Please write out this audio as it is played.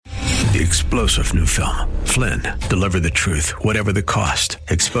The explosive new film, Flynn, deliver the truth, whatever the cost,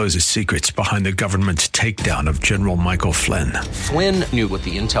 exposes secrets behind the government's takedown of General Michael Flynn. Flynn knew what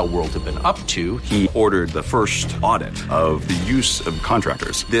the intel world had been up to. He ordered the first audit of the use of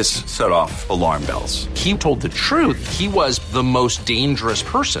contractors. This set off alarm bells. He told the truth. He was the most dangerous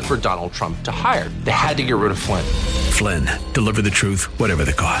person for Donald Trump to hire. They had to get rid of Flynn. Flynn, deliver the truth, whatever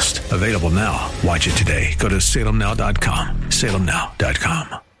the cost. Available now. Watch it today. Go to salemnow.com.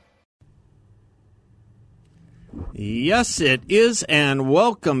 salemnow.com. Yes, it is, and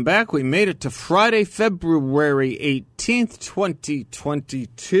welcome back. We made it to Friday, February 18th,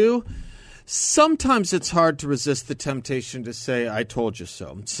 2022. Sometimes it's hard to resist the temptation to say, I told you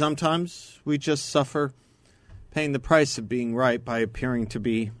so. Sometimes we just suffer paying the price of being right by appearing to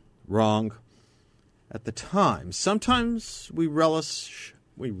be wrong at the time. Sometimes we relish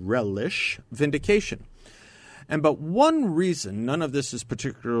vindication. But one reason none of this is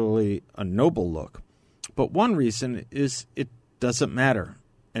particularly a noble look, but one reason is it doesn't matter,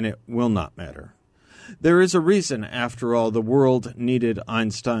 and it will not matter. There is a reason, after all, the world needed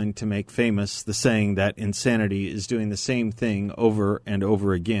Einstein to make famous the saying that insanity is doing the same thing over and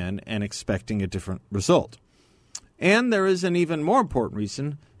over again and expecting a different result. And there is an even more important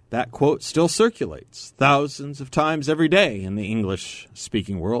reason that quote still circulates thousands of times every day in the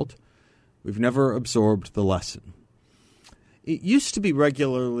English-speaking world. We've never absorbed the lesson. It used to be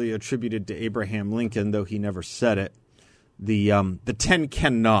regularly attributed to Abraham Lincoln, though he never said it. The 10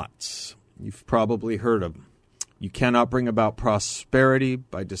 cannots. You've probably heard of them. You cannot bring about prosperity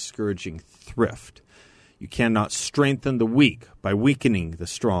by discouraging thrift. You cannot strengthen the weak by weakening the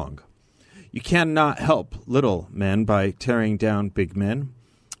strong. You cannot help little men by tearing down big men.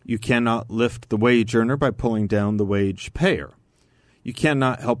 You cannot lift the wage earner by pulling down the wage payer. You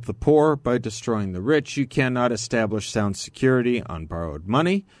cannot help the poor by destroying the rich. You cannot establish sound security on borrowed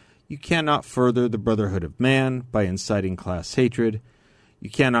money. You cannot further the brotherhood of man by inciting class hatred. You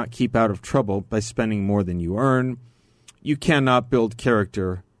cannot keep out of trouble by spending more than you earn. You cannot build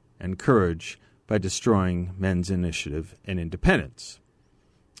character and courage by destroying men's initiative and independence.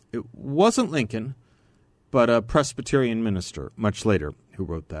 It wasn't Lincoln, but a Presbyterian minister much later who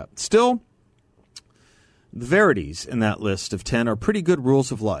wrote that. Still, the verities in that list of 10 are pretty good rules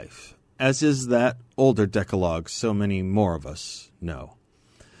of life, as is that older Decalogue so many more of us know.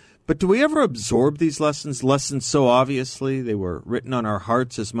 But do we ever absorb these lessons so obviously they were written on our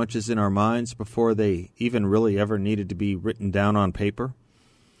hearts as much as in our minds before they even really ever needed to be written down on paper?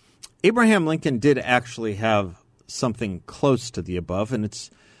 Abraham Lincoln did actually have something close to the above, and it's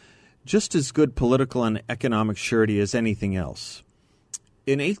just as good political and economic surety as anything else.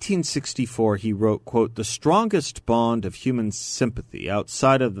 In 1864, he wrote, quote, "The strongest bond of human sympathy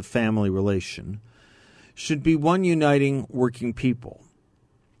outside of the family relation should be one uniting working people.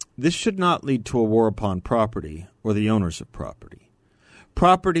 This should not lead to a war upon property or the owners of property.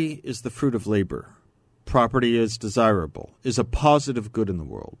 Property is the fruit of labor. Property is desirable, is a positive good in the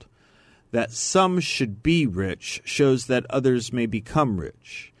world. That some should be rich shows that others may become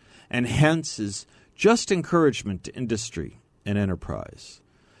rich, and hence is just encouragement to industry and enterprise.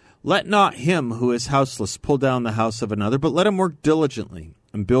 Let not him who is houseless pull down the house of another, but let him work diligently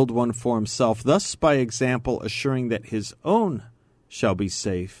and build one for himself, thus by example assuring that his own shall be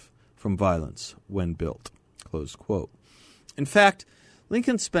safe from violence when built." Close quote. In fact,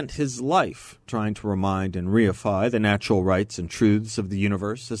 Lincoln spent his life trying to remind and reify the natural rights and truths of the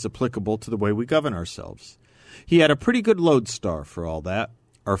universe as applicable to the way we govern ourselves. He had a pretty good lodestar for all that,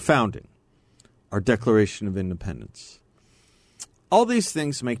 our founding, our Declaration of Independence. All these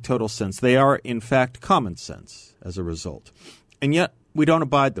things make total sense. They are, in fact, common sense as a result. And yet, we don't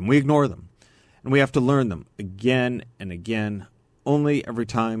abide them. We ignore them. And we have to learn them again and again, only every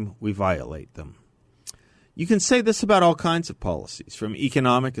time we violate them. You can say this about all kinds of policies, from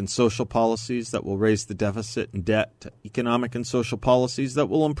economic and social policies that will raise the deficit and debt to economic and social policies that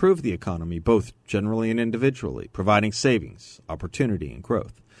will improve the economy, both generally and individually, providing savings, opportunity, and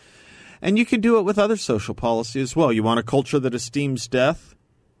growth. And you can do it with other social policy as well. You want a culture that esteems death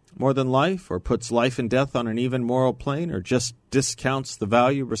more than life, or puts life and death on an even moral plane, or just discounts the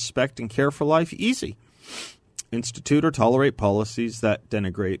value, respect, and care for life? Easy. Institute or tolerate policies that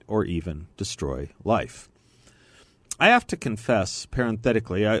denigrate or even destroy life. I have to confess,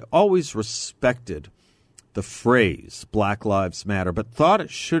 parenthetically, I always respected the phrase Black Lives Matter, but thought it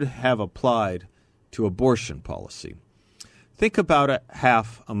should have applied to abortion policy. Think about it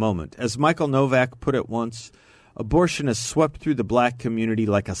half a moment. As Michael Novak put it once, abortion has swept through the black community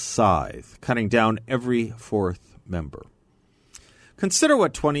like a scythe, cutting down every fourth member. Consider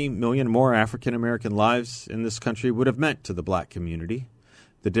what 20 million more African-American lives in this country would have meant to the black community.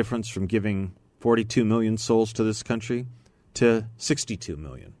 The difference from giving 42 million souls to this country to 62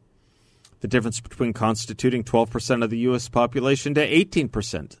 million. The difference between constituting 12% of the U.S. population to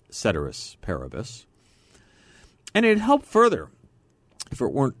 18%, ceteris paribus. And it'd help further if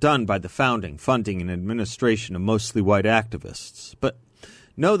it weren't done by the founding, funding, and administration of mostly white activists. But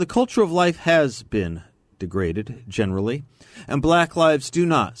no, the culture of life has been degraded, generally, and black lives do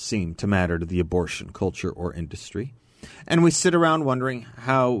not seem to matter to the abortion culture or industry. And we sit around wondering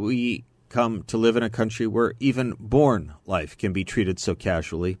how we come to live in a country where even born life can be treated so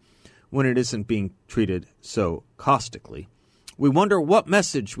casually when it isn't being treated so caustically. We wonder what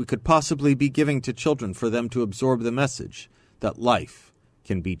message we could possibly be giving to children for them to absorb the message that life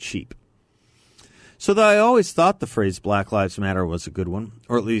can be cheap. So though I always thought the phrase Black Lives Matter was a good one,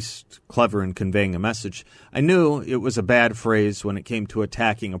 or at least clever in conveying a message, I knew it was a bad phrase when it came to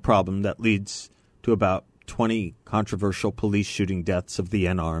attacking a problem that leads to about 20 controversial police shooting deaths of the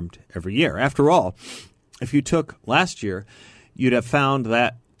unarmed every year. After all, if you took last year, you'd have found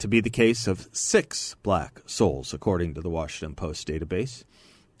that to be the case of 6 black souls, according to the Washington Post database.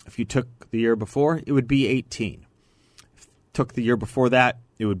 If you took the year before, it would be 18. If you took the year before that,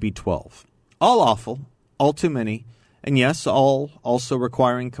 it would be 12. All awful, all too many, and yes, all also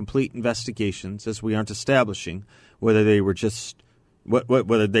requiring complete investigations, as we aren't establishing whether they were just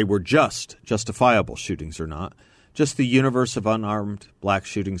justifiable shootings or not. Just the universe of unarmed black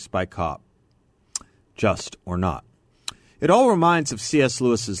shootings by cop, just or not. It all reminds of C.S.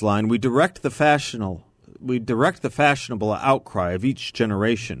 Lewis's line, we direct the fashionable outcry of each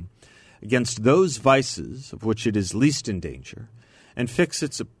generation against those vices of which it is least in danger, and fix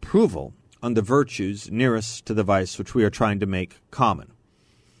its approval on the virtues nearest to the vice which we are trying to make common.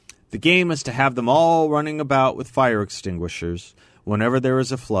 The game is to have them all running about with fire extinguishers whenever there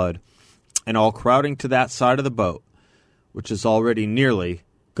is a flood, and all crowding to that side of the boat, which is already nearly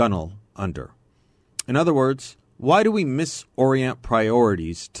gunwale under. In other words, why do we misorient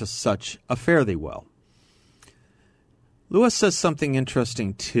priorities to such a fare thee well? Lewis says something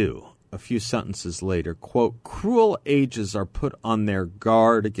interesting, too. A few sentences later, quote, cruel ages are put on their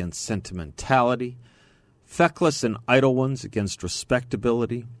guard against sentimentality, feckless and idle ones against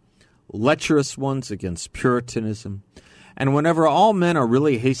respectability, lecherous ones against puritanism, and whenever all men are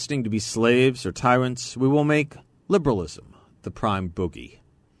really hastening to be slaves or tyrants, we will make liberalism the prime bogey.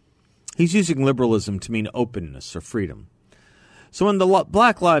 He's using liberalism to mean openness or freedom. So when the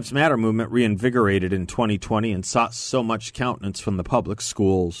Black Lives Matter movement reinvigorated in 2020 and sought so much countenance from the public,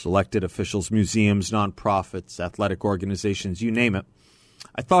 schools, elected officials, museums, nonprofits, athletic organizations, you name it,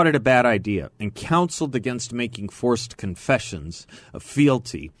 I thought it a bad idea and counseled against making forced confessions of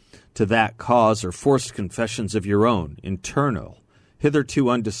fealty to that cause or forced confessions of your own internal, hitherto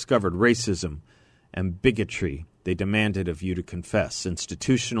undiscovered racism and bigotry they demanded of you to confess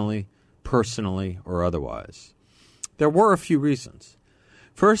institutionally, personally, or otherwise. There were a few reasons.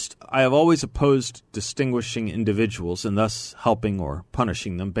 First, I have always opposed distinguishing individuals and thus helping or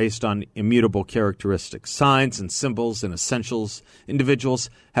punishing them based on immutable characteristics. Signs and symbols and essentials individuals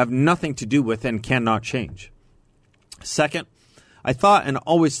have nothing to do with and cannot change. Second, I thought and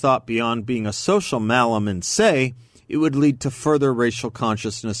always thought beyond being a social malum in se, it would lead to further racial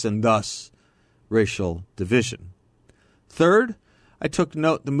consciousness and thus racial division. Third, I took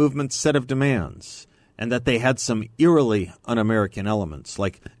note the movement's set of demands, and that they had some eerily un-American elements,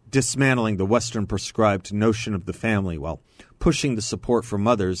 like dismantling the Western prescribed notion of the family while pushing the support for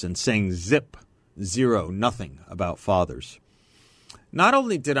mothers and saying zip, zero, nothing about fathers. Not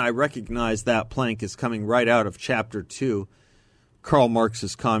only did I recognize that plank as coming right out of Chapter 2, Karl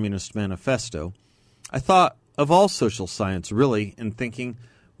Marx's Communist Manifesto, I thought of all social science, really, in thinking,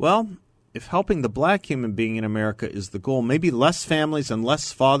 well, if helping the black human being in America is the goal, maybe less families and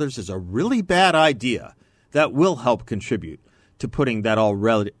less fathers is a really bad idea that will help contribute to putting that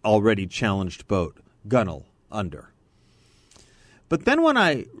already challenged boat, gunwale, under. But then when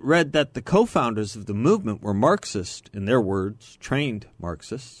I read that the co-founders of the movement were Marxist, in their words, trained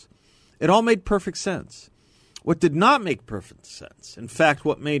Marxists, it all made perfect sense. What did not make perfect sense, in fact,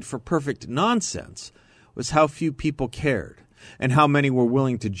 what made for perfect nonsense, was how few people cared, and how many were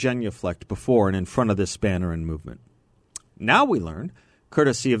willing to genuflect before and in front of this banner and movement. Now we learn,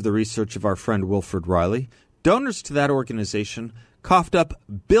 courtesy of the research of our friend Wilfred Riley, donors to that organization coughed up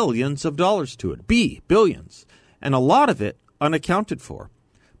billions of dollars to it. Billions. And a lot of it unaccounted for.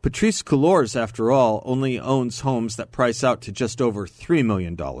 Patrisse Cullors, after all, only owns homes that price out to just over $3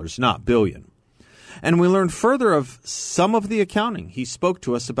 million, not billion. And we learned further of some of the accounting he spoke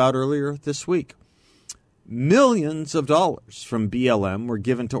to us about earlier this week. Millions of dollars from BLM were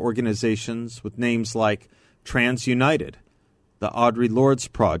given to organizations with names like Trans United, the Audre Lorde's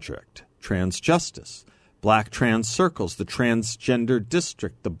Project, Transjustice, Black Trans Circles, the Transgender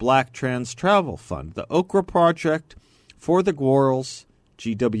District, the Black Trans Travel Fund, the Okra Project, For the Gworls,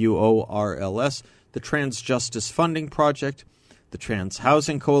 GWORLS, the Transjustice Funding Project, the Trans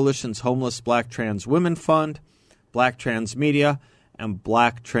Housing Coalition's Homeless Black Trans Women Fund, Black Trans Media, and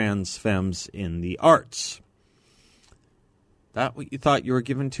Black Trans Femmes in the Arts. That what you thought you were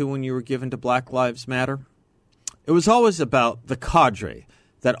given to when you were given to Black Lives Matter? It was always about the cadre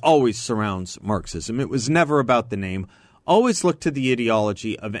that always surrounds Marxism. It was never about the name. Always look to the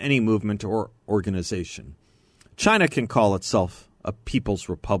ideology of any movement or organization. China can call itself a People's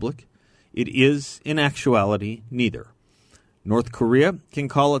Republic. It is, in actuality, neither. North Korea can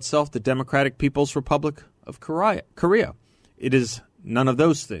call itself the Democratic People's Republic of Korea. It is none of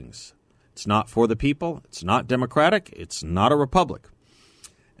those things. It's not for the people. It's not democratic. It's not a republic.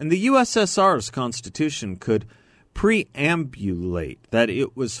 And the USSR's constitution could preambulate that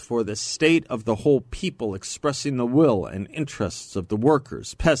it was for the state of the whole people expressing the will and interests of the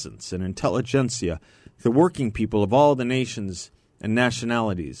workers, peasants, and intelligentsia, the working people of all the nations and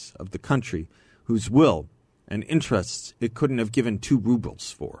nationalities of the country, whose will and interests it couldn't have given 2 rubles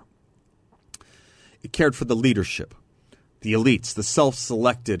for. It cared for the leadership, the elites, the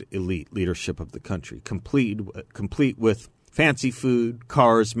self-selected elite leadership of the country, complete with fancy food,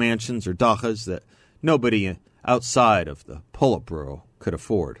 cars, mansions, or dachas that nobody outside of the Politburo could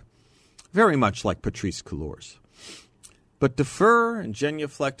afford, very much like Patrice Cullors. But defer and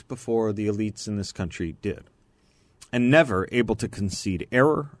genuflect before the elites in this country did, and never able to concede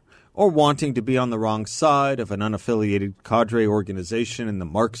error or wanting to be on the wrong side of an unaffiliated cadre organization in the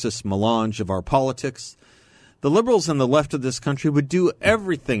Marxist melange of our politics, the liberals and the left of this country would do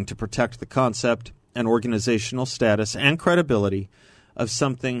everything to protect the concept and organizational status and credibility of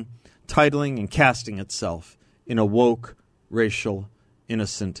something titling and casting itself in a woke, racial,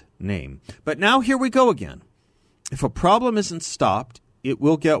 innocent name. But now here we go again. If a problem isn't stopped, it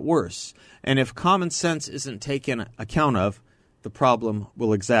will get worse. And if common sense isn't taken account of, the problem will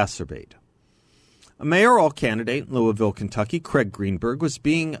exacerbate. A mayoral candidate in Louisville, Kentucky, Craig Greenberg, was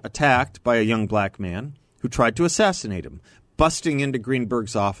being attacked by a young black man who tried to assassinate him, busting into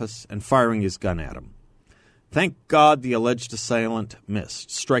Greenberg's office and firing his gun at him. Thank God the alleged assailant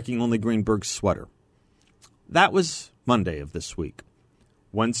missed, striking only Greenberg's sweater. That was Monday of this week.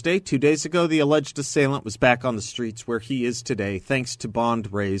 Wednesday, 2 days ago, the alleged assailant was back on the streets where he is today, thanks to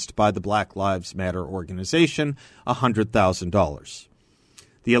bond raised by the Black Lives Matter organization, $100,000.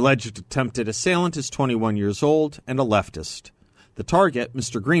 The alleged attempted assailant is 21 years old and a leftist. The target,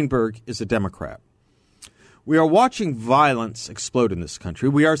 Mr. Greenberg, is a Democrat. We are watching violence explode in this country.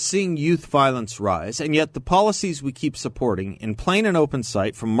 We are seeing youth violence rise, and yet the policies we keep supporting in plain and open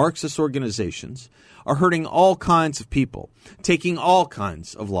sight from Marxist organizations are hurting all kinds of people, taking all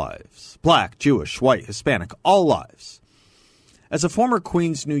kinds of lives, black, Jewish, white, Hispanic, all lives. As a former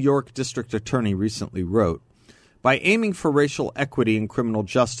Queens, New York district attorney recently wrote, by aiming for racial equity in criminal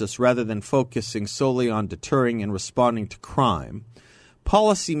justice rather than focusing solely on deterring and responding to crime,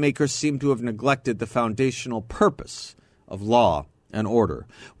 policymakers seem to have neglected the foundational purpose of law and order.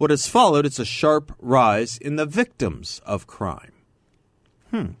 What has followed is a sharp rise in the victims of crime.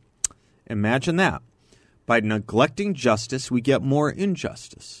 Imagine that. By neglecting justice, we get more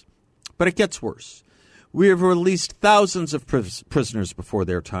injustice. But it gets worse. We have released thousands of prisoners before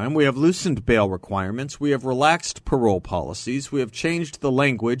their time. We have loosened bail requirements. We have relaxed parole policies. We have changed the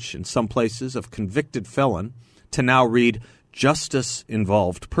language in some places of convicted felon to now read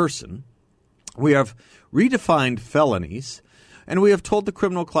justice-involved person. We have redefined felonies, and we have told the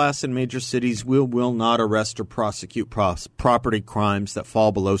criminal class in major cities we will not arrest or prosecute property crimes that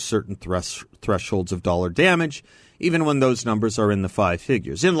fall below certain thresholds of dollar damage, even when those numbers are in the 5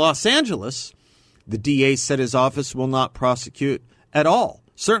 figures. In Los Angeles, the DA said his office will not prosecute at all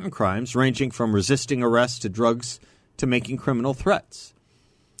certain crimes ranging from resisting arrest to drugs to making criminal threats.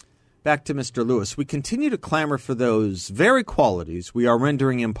 Back to Mr. Lewis. We continue to clamor for those very qualities we are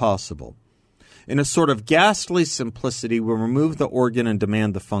rendering impossible. In a sort of ghastly simplicity, we remove the organ and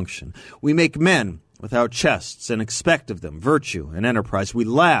demand the function. We make men without chests and expect of them virtue and enterprise. We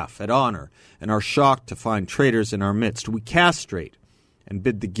laugh at honor and are shocked to find traitors in our midst. We castrate and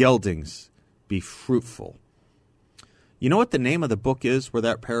bid the geldings be fruitful. You know what the name of the book is where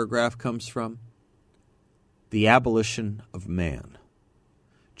that paragraph comes from? The Abolition of Man.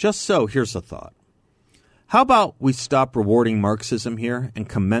 Just so, here's a thought. How about we stop rewarding Marxism here and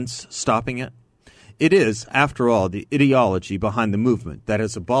commence stopping it? It is, after all, the ideology behind the movement that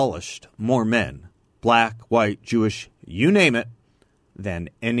has abolished more men, black, white, Jewish, you name it, than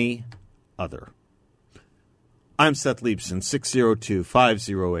any other. I'm Seth Leibson,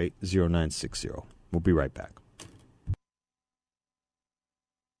 602-508-0960. We'll be right back.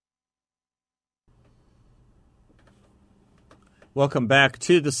 Welcome back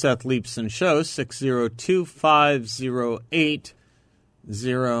to the Seth Leibson Show,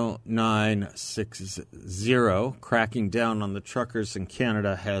 602-508-0960. Cracking down on the truckers in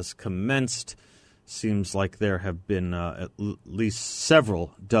Canada has commenced. Seems like there have been at least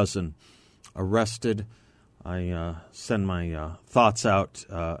several dozen arrested. I send my thoughts out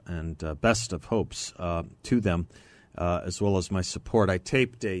and best of hopes to them, as well as my support. I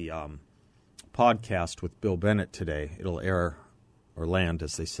taped a podcast with Bill Bennett today. It'll air or land,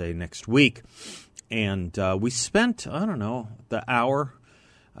 as they say, next week. And we spent, the hour.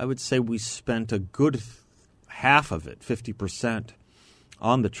 I would say we spent a good half of it, 50%,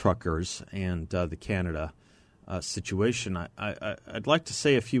 on the truckers and the Canada situation. I'd like to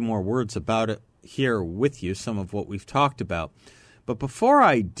say a few more words about it here with you, some of what we've talked about. But before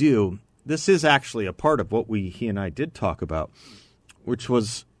I do, this is actually a part of what he and I did talk about, which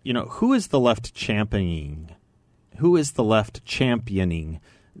was, who is the left championing? Who is the left championing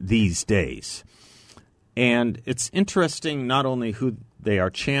these days? And it's interesting not only who they are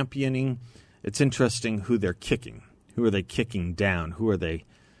championing, it's interesting who they're kicking. Who are they kicking down? Who are they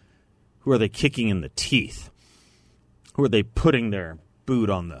kicking in the teeth? Who are they putting their boot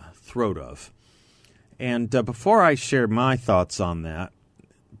on the throat of? And before I share my thoughts on that,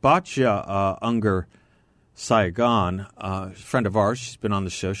 Batya Unger Saigon, friend of ours, she's been on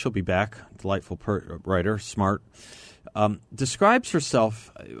the show. She'll be back. Delightful writer, smart. Describes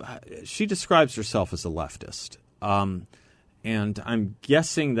herself as a leftist. And I'm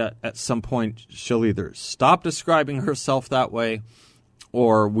guessing that at some point she'll either stop describing herself that way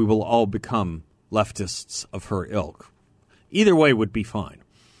or we will all become leftists of her ilk. Either way would be fine.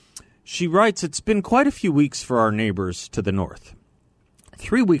 She writes, "It's been quite a few weeks for our neighbors to the north.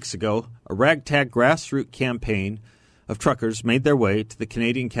 3 weeks ago, a ragtag grassroots campaign of truckers made their way to the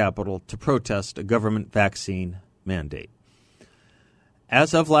Canadian capital to protest a government vaccine mandate.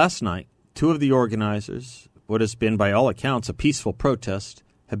 As of last night, 2 of the organizers, what has been by all accounts a peaceful protest,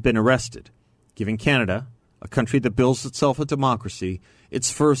 have been arrested, giving Canada, a country that bills itself a democracy, its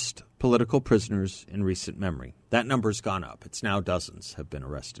first political prisoners in recent memory." That number's gone up. It's now dozens have been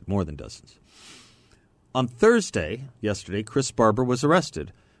arrested, more than dozens. On Thursday, yesterday, Chris Barber was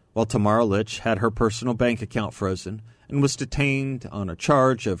arrested, while Tamara Lich had her personal bank account frozen and was detained on a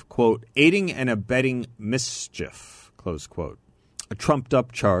charge of, quote, aiding and abetting mischief, close quote, a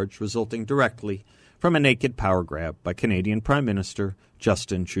trumped-up charge resulting directly from a naked power grab by Canadian Prime Minister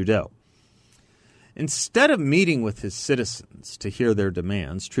Justin Trudeau. Instead of meeting with his citizens to hear their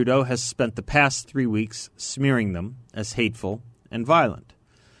demands, Trudeau has spent the past 3 weeks smearing them as hateful and violent.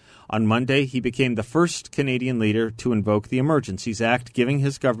 On Monday, he became the first Canadian leader to invoke the Emergencies Act, giving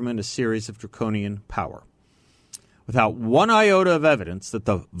his government a series of draconian power. Without one iota of evidence that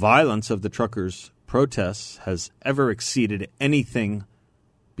the violence of the truckers' protests has ever exceeded anything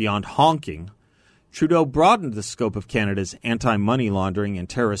beyond honking, Trudeau broadened the scope of Canada's anti-money laundering and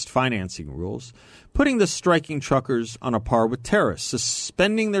terrorist financing rules, putting the striking truckers on a par with terrorists,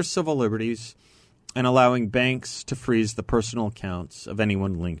 suspending their civil liberties, and allowing banks to freeze the personal accounts of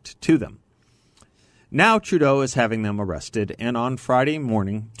anyone linked to them. Now Trudeau is having them arrested, and on Friday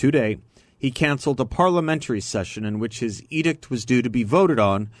morning, today, he canceled a parliamentary session in which his edict was due to be voted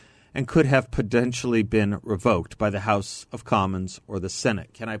on and could have potentially been revoked by the House of Commons or the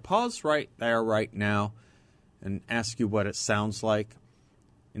Senate. Can I pause right there right now and ask you what it sounds like?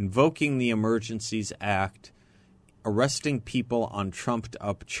 Invoking the Emergencies Act, arresting people on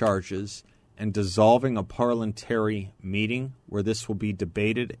trumped-up charges, and dissolving a parliamentary meeting where this will be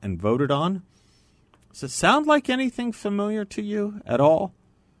debated and voted on? Does it sound like anything familiar to you at all?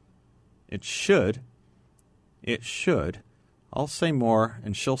 It should. It should. I'll say more,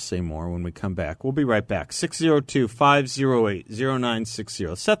 and she'll say more when we come back. We'll be right back.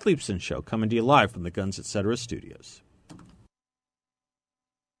 602-508-0960. Seth Leibson Show, coming to you live from the Guns Etc. studios.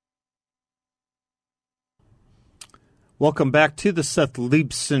 Welcome back to the Seth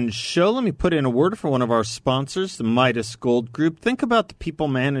Leibson Show. Let me put in a word for one of our sponsors, the Midas Gold Group. Think about the people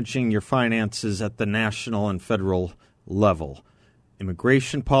managing your finances at the national and federal level.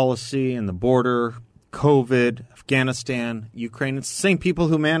 Immigration policy and the border, COVID, Afghanistan, Ukraine. It's the same people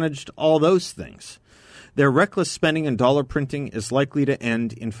who managed all those things. Their reckless spending and dollar printing is likely to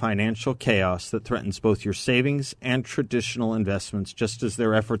end in financial chaos that threatens both your savings and traditional investments, just as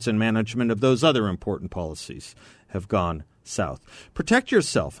their efforts in management of those other important policies have gone south. Protect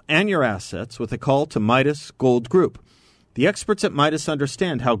yourself and your assets with a call to Midas Gold Group. The experts at Midas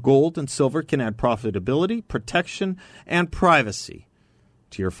understand how gold and silver can add profitability, protection, and privacy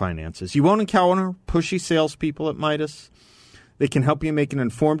to your finances. You won't encounter pushy salespeople at Midas. They can help you make an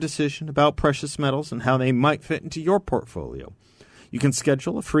informed decision about precious metals and how they might fit into your portfolio. You can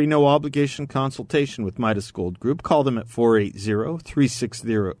schedule a free no-obligation consultation with Midas Gold Group. Call them at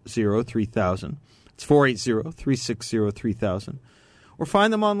 480-360-3000. It's 480-360-3000. Or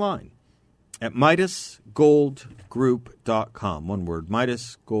find them online at MidasGoldGroup.com. One word,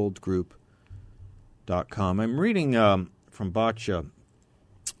 MidasGoldGroup.com. I'm reading from Batya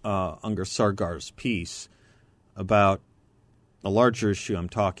Ungar Sargar's piece about a larger issue. I'm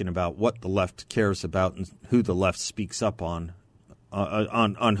talking about what the left cares about and who the left speaks up on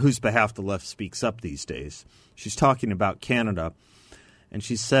whose behalf the left speaks up these days. She's talking about Canada, and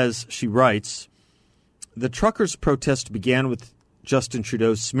she writes, the truckers' protest began with Justin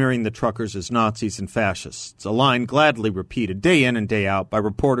Trudeau smearing the truckers as Nazis and fascists, a line gladly repeated day in and day out by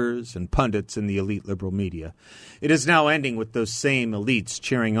reporters and pundits in the elite liberal media. It is now ending with those same elites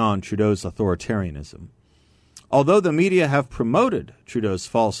cheering on Trudeau's authoritarianism. Although the media have promoted Trudeau's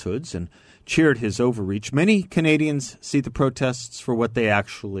falsehoods and cheered his overreach, many Canadians see the protests for what they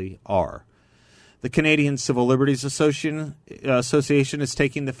actually are. The Canadian Civil Liberties Association is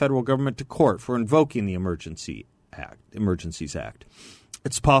taking the federal government to court for invoking the Emergencies Act.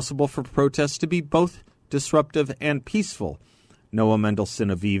 It's possible for protests to be both disruptive and peaceful, Noah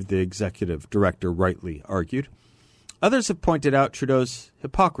Mendelson Aviv, the executive director, rightly argued. Others have pointed out Trudeau's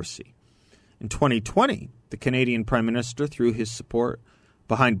hypocrisy. In 2020, the Canadian Prime Minister threw his support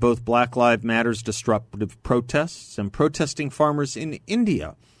behind both Black Lives Matter's disruptive protests and protesting farmers in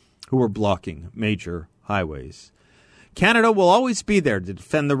India who were blocking major highways. Canada will always be there to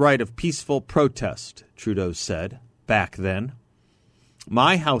defend the right of peaceful protest, Trudeau said back then.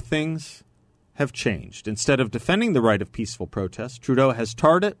 My, how things have changed. Instead of defending the right of peaceful protest, Trudeau has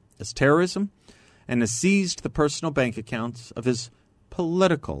tarred it as terrorism and has seized the personal bank accounts of his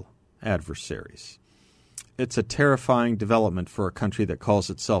political adversaries. It's a terrifying development for a country that calls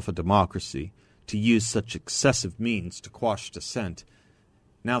itself a democracy to use such excessive means to quash dissent.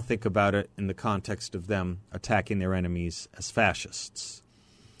 Now think about it in the context of them attacking their enemies as fascists.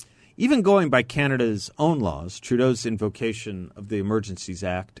 Even going by Canada's own laws, Trudeau's invocation of the Emergencies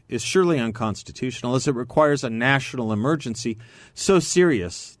Act is surely unconstitutional, as it requires a national emergency so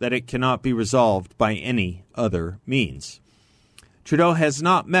serious that it cannot be resolved by any other means. Trudeau has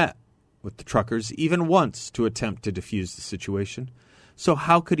not met with the truckers even once to attempt to defuse the situation, so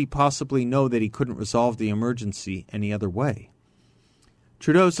how could he possibly know that he couldn't resolve the emergency any other way?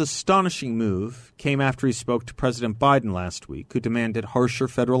 Trudeau's astonishing move came after he spoke to President Biden last week, who demanded harsher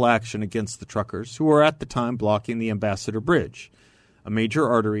federal action against the truckers who were at the time blocking the Ambassador Bridge, a major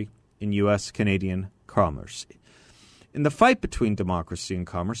artery in U.S.-Canadian commerce. In the fight between democracy and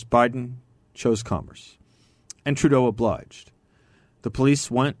commerce, Biden chose commerce, and Trudeau obliged. The police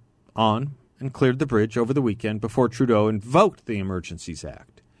went on and cleared the bridge over the weekend before Trudeau invoked the Emergencies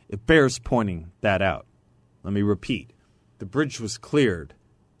Act. It bears pointing that out. Let me repeat. The bridge was cleared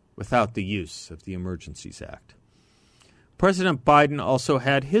without the use of the Emergencies Act. President Biden also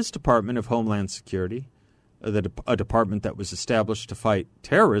had his Department of Homeland Security, a department that was established to fight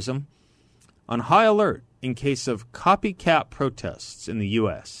terrorism, on high alert in case of copycat protests in the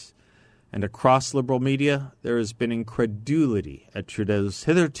U.S. And across liberal media, there has been incredulity at Trudeau's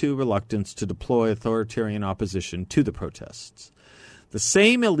hitherto reluctance to deploy authoritarian opposition to the protests. The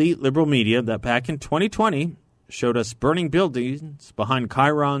same elite liberal media that back in 2020 showed us burning buildings behind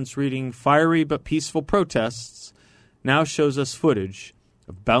chyrons reading fiery but peaceful protests now shows us footage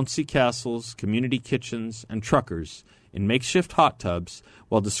of bouncy castles, community kitchens, and truckers in makeshift hot tubs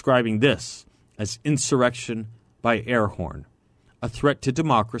while describing this as insurrection by air horn, a threat to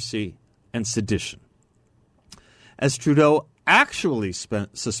democracy and sedition. As Trudeau actually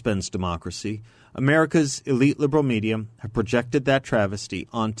suspends democracy, America's elite liberal media have projected that travesty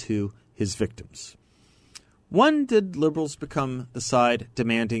onto his victims. When did liberals become the side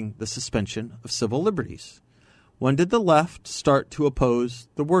demanding the suspension of civil liberties? When did the left start to oppose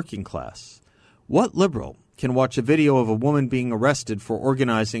the working class? What liberal can watch a video of a woman being arrested for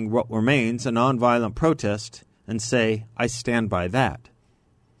organizing what remains a nonviolent protest and say, I stand by that?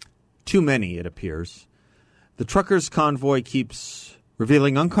 Too many, it appears. The truckers' convoy keeps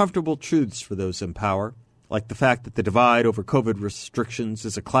revealing uncomfortable truths for those in power, like the fact that the divide over COVID restrictions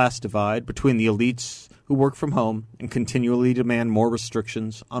is a class divide between the elites who work from home and continually demand more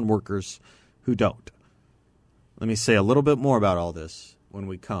restrictions on workers who don't. Let me say a little bit more about all this when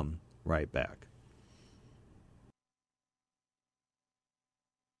we come right back.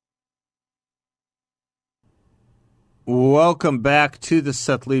 Welcome back to the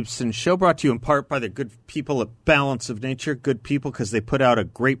Seth Leibsohn Show, brought to you in part by the good people at Balance of Nature. Good people because they put out a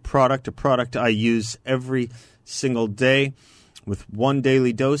great product, a product I use every single day. With one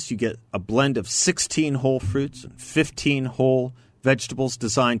daily dose, you get a blend of 16 whole fruits and 15 whole vegetables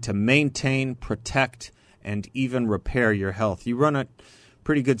designed to maintain, protect, and even repair your health. You run at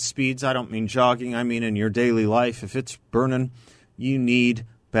pretty good speeds. I don't mean jogging. I mean in your daily life. If it's burning, you need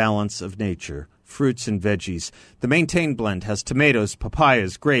Balance of Nature. Fruits and veggies. The Maintain blend has tomatoes,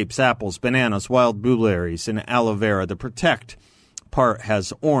 papayas, grapes, apples, bananas, wild blueberries, and aloe vera. The Protect part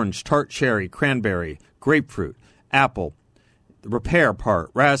has orange, tart cherry, cranberry, grapefruit, apple. The Repair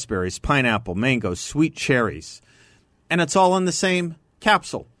part, raspberries, pineapple, mango, sweet cherries. And it's all in the same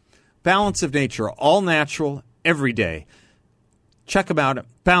capsule. Balance of Nature, all natural, every day. Check them out at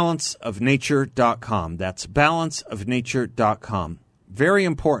balanceofnature.com. That's balanceofnature.com. Very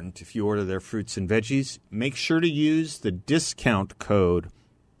important if you order their fruits and veggies, make sure to use the discount code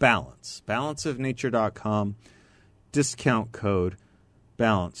BALANCE. Balanceofnature.com, discount code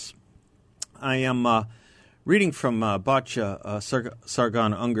BALANCE. I am reading from Batya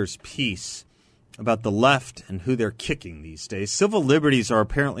Sargon-Unger's piece about the left and who they're kicking these days. Civil liberties are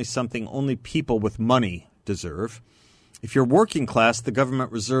apparently something only people with money deserve. If you're working class, the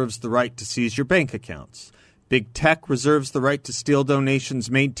government reserves the right to seize your bank accounts. Big tech reserves the right to steal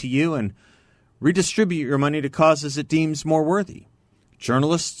donations made to you and redistribute your money to causes it deems more worthy.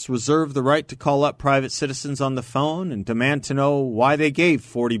 Journalists reserve the right to call up private citizens on the phone and demand to know why they gave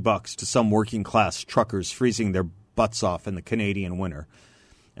 $40 to some working-class truckers freezing their butts off in the Canadian winter.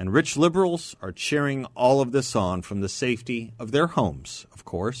 And rich liberals are cheering all of this on from the safety of their homes, of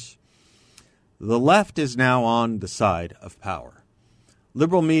course. The left is now on the side of power.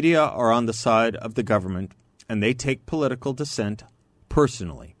 Liberal media are on the side of the government, and they take political dissent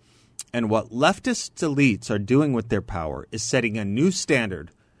personally. And what leftist elites are doing with their power is setting a new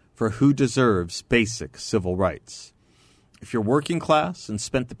standard for who deserves basic civil rights. If you're working class and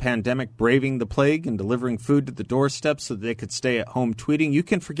spent the pandemic braving the plague and delivering food to the doorstep so that they could stay at home tweeting, you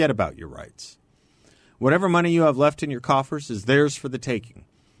can forget about your rights. Whatever money you have left in your coffers is theirs for the taking.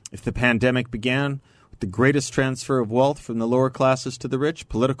 If the pandemic began with the greatest transfer of wealth from the lower classes to the rich,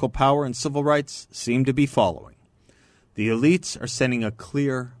 political power and civil rights seem to be following. The elites are sending a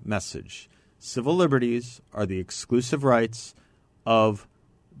clear message. Civil liberties are the exclusive rights of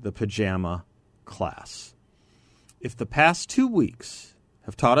the pajama class. If the past 2 weeks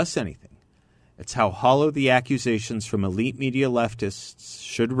have taught us anything, it's how hollow the accusations from elite media leftists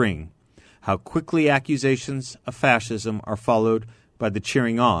should ring, how quickly accusations of fascism are followed by the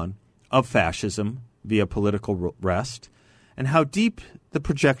cheering on of fascism via political rest, and how deep the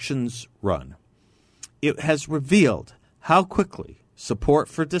projections run. It has revealed how quickly support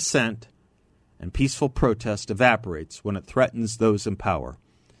for dissent and peaceful protest evaporates when it threatens those in power,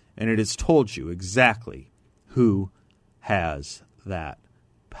 and it has told you exactly who has that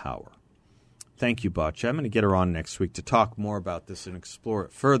power. Thank you, Batya. I'm going to get her on next week to talk more about this and explore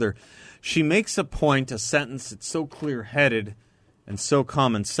it further. She makes a point, a sentence that's so clear-headed and so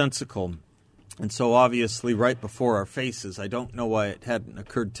commonsensical and so obviously right before our faces. I don't know why it hadn't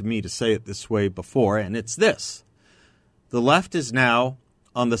occurred to me to say it this way before, and it's this. The left is now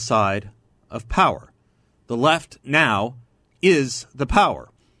on the side of power. The left now is the power,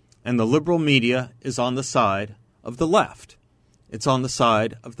 and the liberal media is on the side of the left. It's on the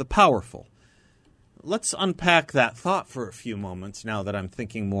side of the powerful. Let's unpack that thought for a few moments now that I'm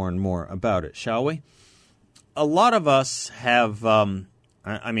thinking more and more about it, shall we? A lot of us have,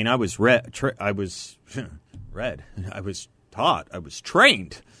 I was taught, I was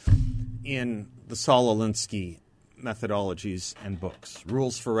trained in the Saul Alinsky methodologies and books,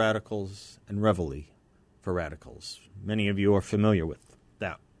 Rules for Radicals and Reveille for Radicals. Many of you are familiar with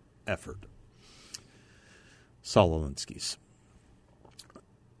that effort. Saul Alinsky's.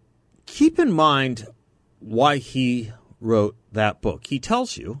 Keep in mind why he wrote that book. He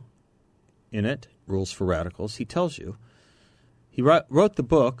tells you in it, Rules for Radicals, he tells you he wrote the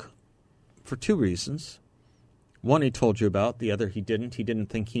book for two reasons. One he told you about, the other he didn't. He didn't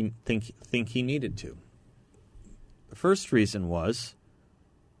think he needed to. The first reason was,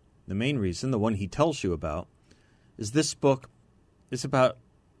 the main reason, the one he tells you about, is this book is about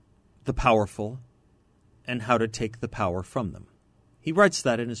the powerful and how to take the power from them. He writes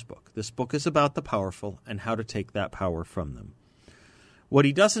that in his book. This book is about the powerful and how to take that power from them. What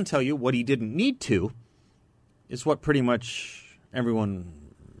he doesn't tell you, what he didn't need to, is what pretty much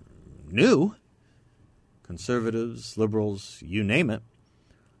everyone knew, conservatives, liberals, you name it,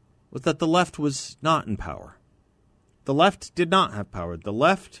 was that the left was not in power. The left did not have power. The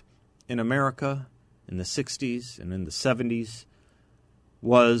left in America in the 60s and in the 70s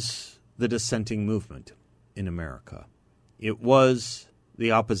was the dissenting movement in America. It was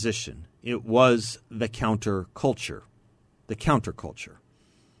the opposition. It was the counterculture. The counterculture.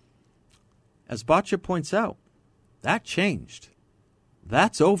 As Boccia points out, that changed.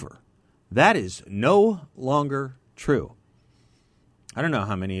 That's over. That is no longer true. I don't know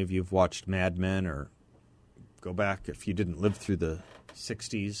how many of you have watched Mad Men, or go back if you didn't live through the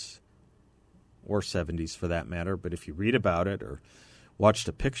 60s or 70s for that matter, but if you read about it or watch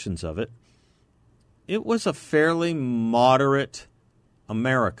depictions of it, it was a fairly moderate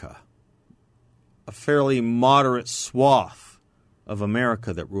America, a fairly moderate swath of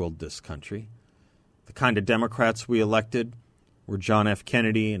America that ruled this country. The kind of Democrats we elected were John F.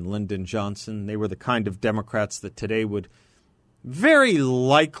 Kennedy and Lyndon Johnson. They were the kind of Democrats that today would very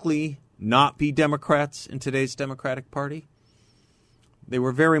likely not be Democrats in today's Democratic Party. They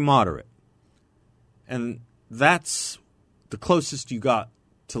were very moderate. And that's the closest you got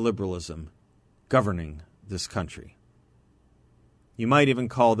to liberalism governing this country. You might even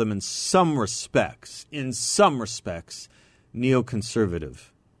call them in some respects, neoconservative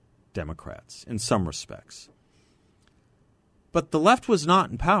Democrats, in some respects. But the left was not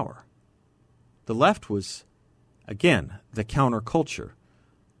in power. The left was, again, the counterculture.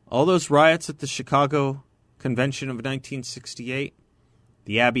 All those riots at the Chicago Convention of 1968,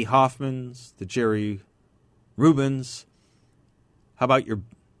 the Abbie Hoffmans, the Jerry Rubins. How about your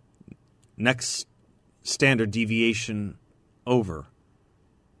next standard deviation over?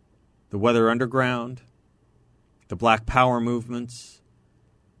 The Weather Underground, the Black Power movements.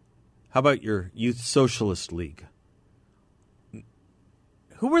 How about your Youth Socialist League?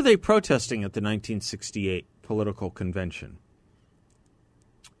 Who were they protesting at the 1968 political convention?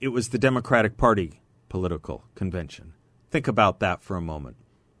 It was the Democratic Party political convention. Think about that for a moment.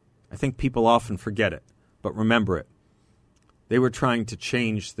 I think people often forget it, but remember it. They were trying to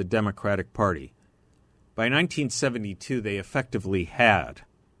change the Democratic Party. By 1972, they effectively had.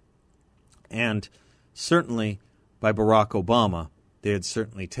 And certainly by Barack Obama, they had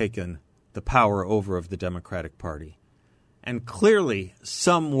certainly taken the power over of the Democratic Party. And clearly,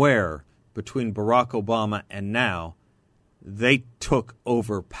 somewhere between Barack Obama and now, they took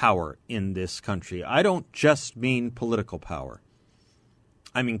over power in this country. I don't just mean political power.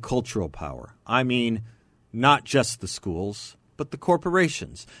 I mean cultural power. I mean not just the schools, but the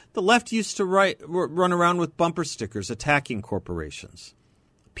corporations. The left used to run around with bumper stickers attacking corporations.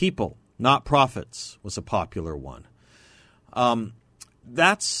 People, not profits, was a popular one.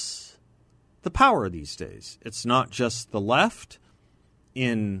 That's the power these days. It's not just the left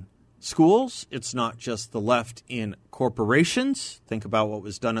in schools. It's not just the left in corporations. Think about what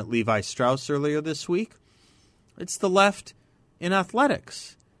was done at Levi Strauss earlier this week. It's the left in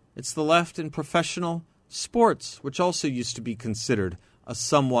athletics. It's the left in professional sports, which also used to be considered a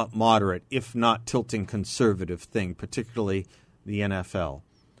somewhat moderate, if not tilting conservative thing, particularly the NFL.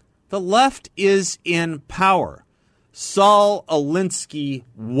 The left is in power. Saul Alinsky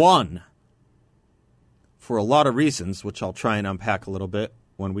won for a lot of reasons, which I'll try and unpack a little bit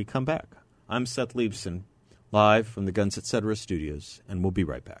when we come back. I'm Seth Leibson, live from the Guns Etc. studios, and we'll be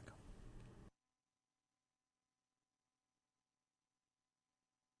right back.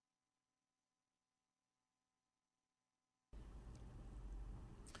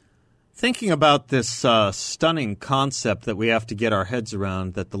 Thinking about this stunning concept that we have to get our heads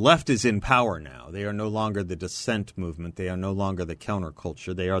around, that the left is in power now. They are no longer the dissent movement. They are no longer the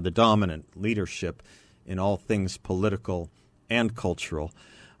counterculture. They are the dominant leadership in all things political and cultural.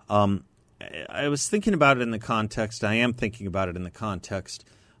 I was thinking about it in the context, I am thinking about it in the context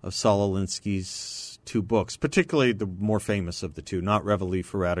of Saul Alinsky's two books, particularly the more famous of the two, not Reveille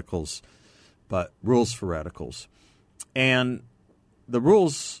for Radicals, but Rules for Radicals. And the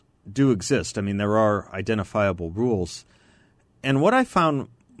rules do exist. I mean, there are identifiable rules. And what I found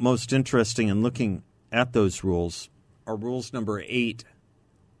most interesting in looking at those rules are rules number 8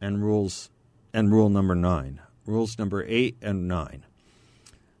 and rule number 9. Rules number 8 and 9.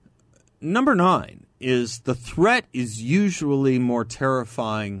 Number 9 is the threat is usually more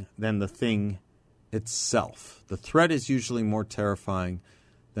terrifying than the thing itself. The threat is usually more terrifying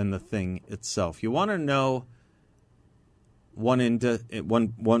than the thing itself. You want to know one index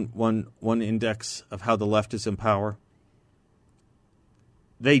of how the left is in power?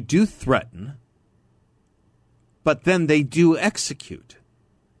 They do threaten, but then they do execute.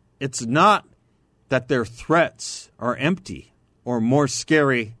 It's not that their threats are empty or more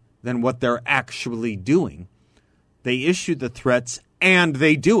scary than what they're actually doing. They issue the threats and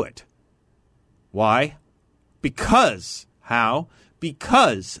they do it. Why? Because. How?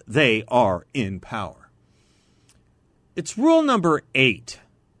 Because they are in power. It's rule number 8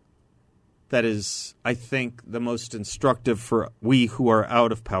 that is, I think, the most instructive for we who are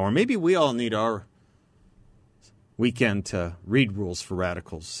out of power. Maybe we all need our weekend to read Rules for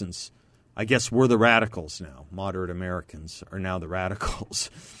Radicals, since I guess we're the radicals now. Moderate Americans are now the radicals.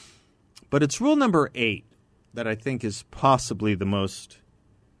 But it's rule number 8 that I think is possibly the most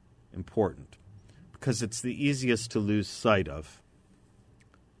important, because it's the easiest to lose sight of.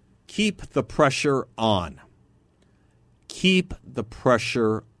 Keep the pressure on. Keep the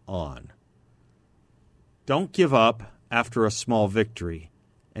pressure on. Don't give up after a small victory,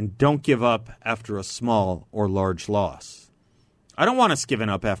 and don't give up after a small or large loss. I don't want us giving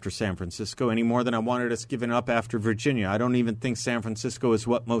up after San Francisco any more than I wanted us giving up after Virginia. I don't even think San Francisco is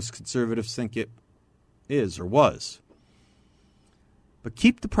what most conservatives think it is or was. But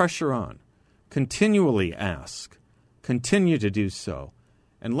keep the pressure on. Continually ask. Continue to do so.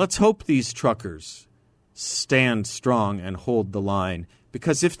 And let's hope these truckers stand strong and hold the line,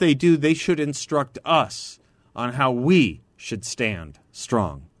 because if they do, they should instruct us on how we should stand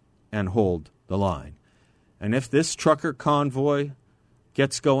strong and hold the line. And if this trucker convoy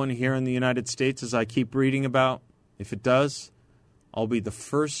gets going here in the United States, as I keep reading about, if it does, I'll be the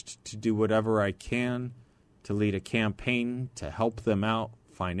first to do whatever I can to lead a campaign to help them out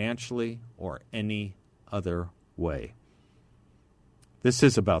financially or any other way. This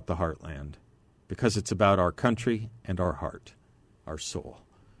is about the heartland, because it's about our country and our heart, our soul.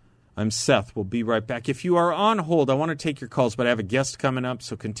 I'm Seth. We'll be right back. If you are on hold, I want to take your calls, but I have a guest coming up,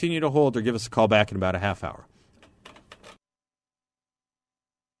 so continue to hold or give us a call back in about a half hour.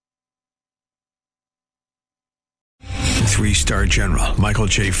 Three-star General Michael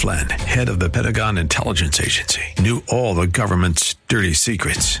J. Flynn, head of the Pentagon Intelligence Agency, knew all the government's dirty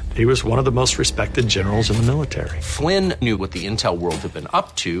secrets. He was one of the most respected generals in the military. Flynn knew what the intel world had been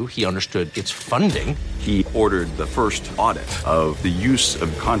up to. He understood its funding. He ordered the first audit of the use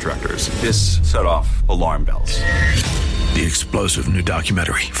of contractors. This set off alarm bells. The explosive new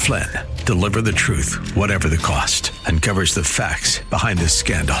documentary, Flynn, Deliver the Truth, Whatever the Cost, uncovers the facts behind this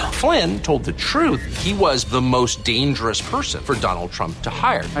scandal. Flynn told the truth. He was the most dangerous person for Donald Trump to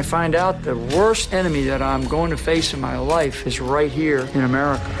hire. I find out the worst enemy that I'm going to face in my life is right here in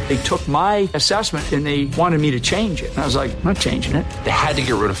America. They took my assessment and they wanted me to change it. And I was like, I'm not changing it. They had to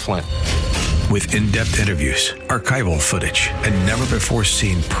get rid of Flynn. With in-depth interviews, archival footage, and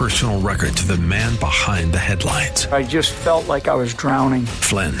never-before-seen personal records of the man behind the headlines. I just felt like I was drowning.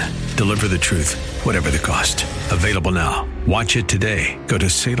 Flynn, Deliver the Truth, Whatever the Cost. Available now. Watch it today. Go to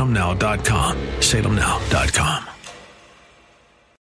salemnow.com. salemnow.com.